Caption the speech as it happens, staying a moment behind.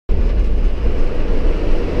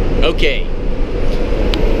Okay,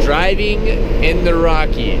 driving in the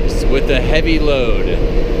Rockies with a heavy load.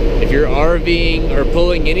 If you're RVing or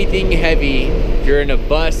pulling anything heavy, if you're in a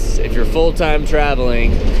bus, if you're full-time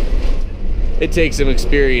traveling, it takes some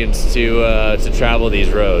experience to travel these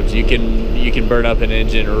roads. You can burn up an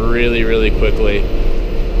engine really quickly.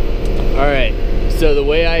 All right, so the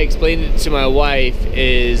way I explained it to my wife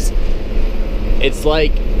is it's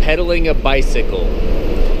like pedaling a bicycle.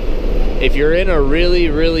 If you're in a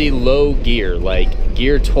really low gear, like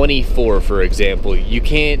gear 24 for example,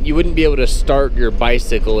 you wouldn't be able to start your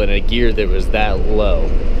bicycle in a gear that was that low.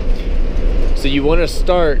 So you want to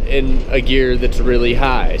start in a gear that's really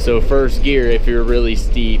high. So first gear, if you're really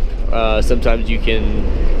steep, sometimes you can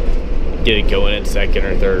get it going in second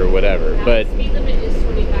or third or whatever. But speed limit is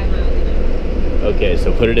 25 miles an hour. Okay,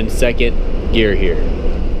 so put it in second gear here.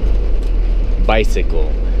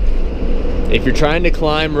 Bicycle. If you're trying to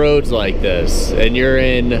climb roads like this and you're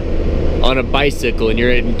on a bicycle and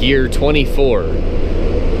you're in gear 24,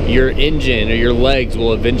 your engine or your legs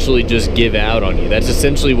will eventually just give out on you. That's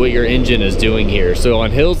essentially what your engine is doing here. So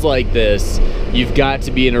on hills like this, you've got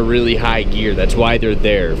to be in a really high gear. That's why they're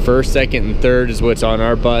there. First, second, and third is what's on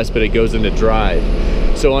our bus, but it goes into drive.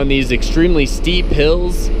 So on these extremely steep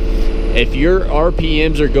hills, if your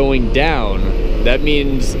RPMs are going down, that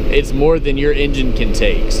means it's more than your engine can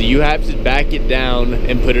take. So you have to back it down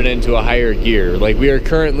and put it into a higher gear. Like we are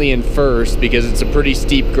currently in first because it's a pretty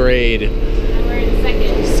steep grade. And we're in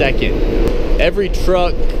second. Second. Every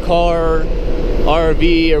truck, car,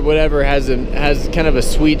 RV or whatever has kind of a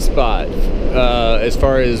sweet spot as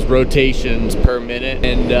far as rotations per minute,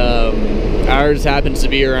 and ours happens to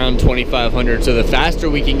be around 2,500. So the faster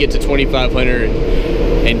we can get to 2,500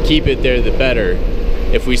 and keep it there, the better.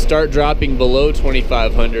 If we start dropping below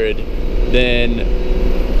 2,500, then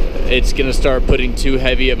it's gonna start putting too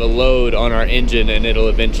heavy of a load on our engine and it'll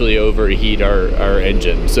eventually overheat our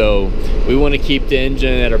engine. So we wanna keep the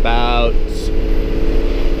engine at about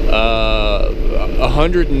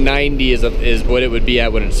 190 is what it would be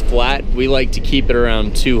at when it's flat. We like to keep it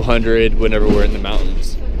around 200 whenever we're in the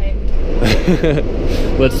mountains. Okay.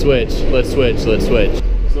 Let's switch.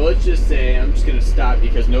 So let's just say, I'm just gonna stop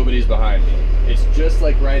because nobody's behind me. It's just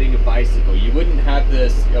like riding a bicycle. You wouldn't have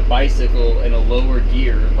a bicycle in a lower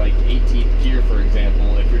gear, like 18th gear for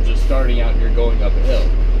example, if you're just starting out and you're going up a hill.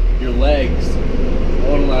 Your legs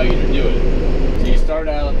won't allow you to do it. So you start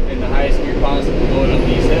out in the highest gear possible going up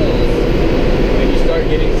these hills, and you start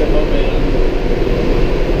getting some momentum,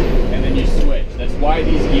 and then you switch. That's why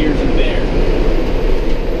these gears are there.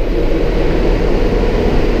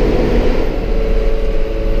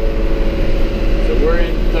 We're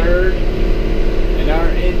in third, and our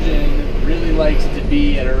engine really likes to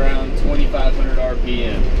be at around 2,500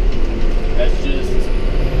 RPM. That's just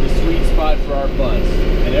the sweet spot for our bus.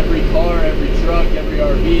 And every car, every truck, every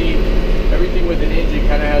RV, everything with an engine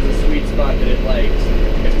kind of has a sweet spot that it likes.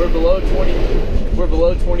 If we're below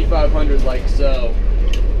 2,500 like so,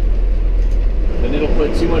 then it'll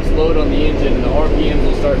put too much load on the engine and the RPMs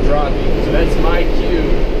will start dropping. So that's my cue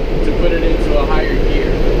to put it into a higher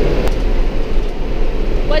gear.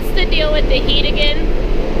 What's the deal with the heat again?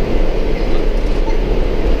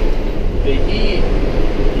 The heat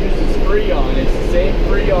uses Freon. It's the same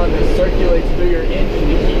Freon that circulates through your engine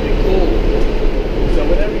to keep it cool. So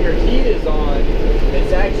whenever your heat is on,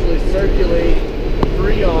 it's actually circulating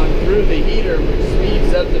Freon through the heater, which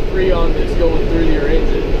speeds up the Freon that's going through your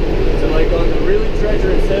engine. So like on the really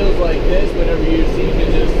treacherous hills like this, whenever you seem to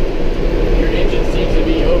your engine seems to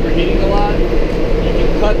be overheating a lot, you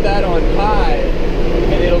can cut that on high,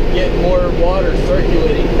 and it'll get more water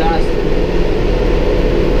circulating faster.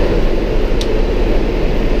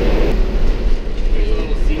 Here's a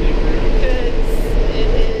little scenic route. Because it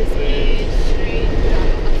is a straight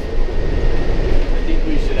drop. I think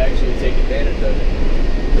we should actually take advantage of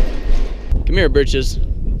it. Come here, britches.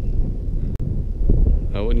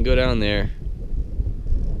 I wouldn't go down there.